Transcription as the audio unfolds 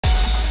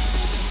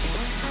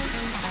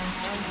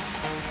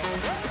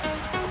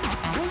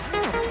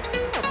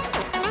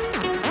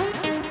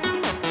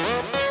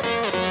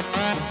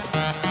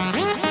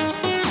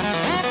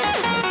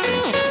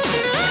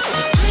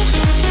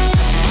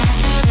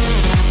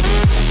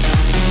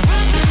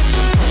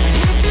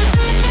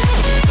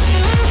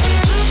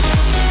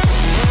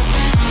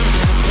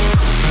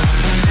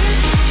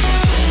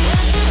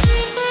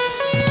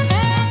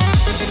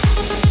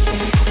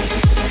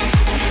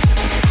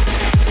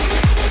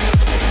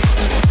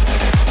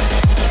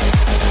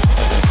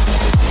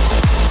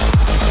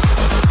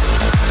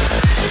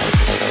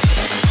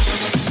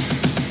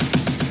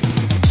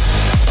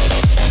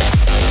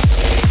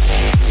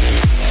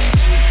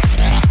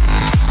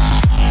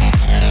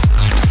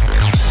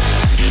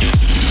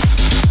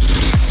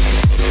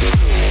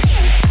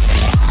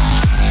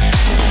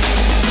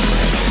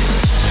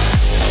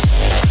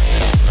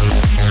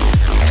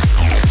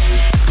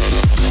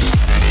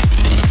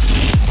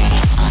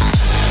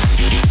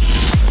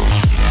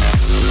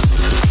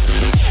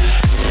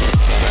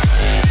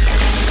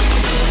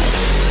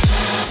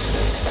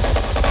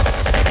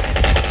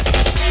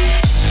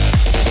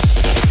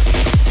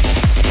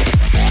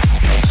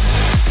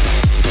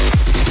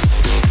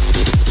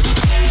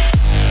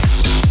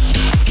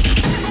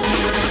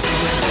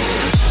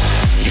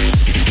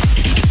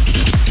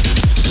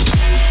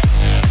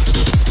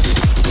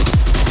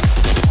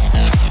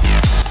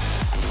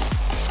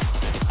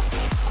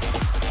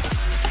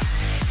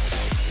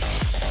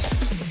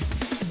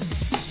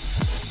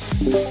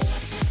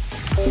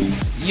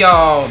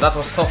Yo, that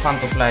was so fun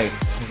to play.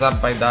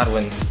 Zapped by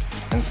Darwin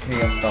and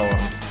Chaos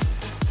Tower.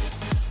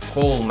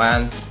 Cool,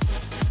 man.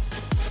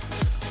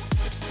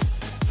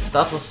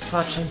 That was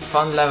such a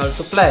fun level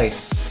to play.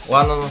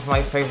 One of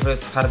my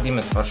favorite hard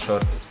demons for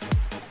sure.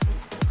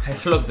 I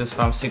fluked this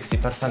from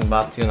 60%,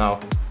 but you know.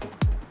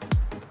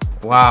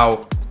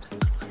 Wow.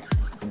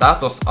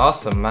 That was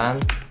awesome,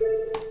 man.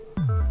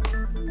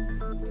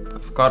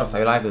 Of course,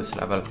 I like this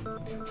level.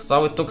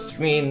 So it took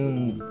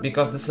me,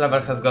 because this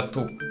level has got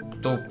two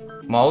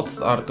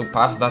modes or two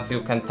paths that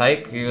you can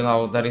take. You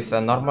know, there is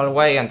a normal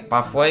way and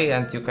pathway,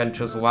 and you can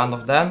choose one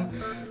of them.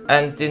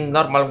 And in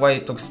normal way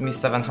it took me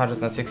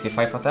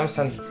 765 attempts,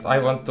 and I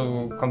want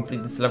to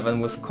complete this level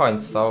with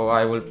coins, so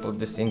I will put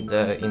this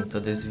into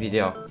this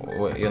video,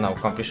 you know,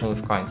 completion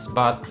with coins.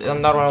 But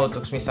in normal it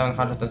took me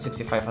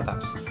 765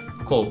 attempts.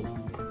 Cool.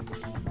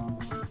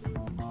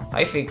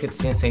 I think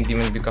it's insane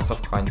demon because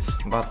of coins,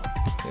 but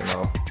you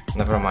know,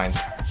 never mind.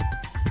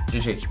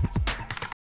 GG.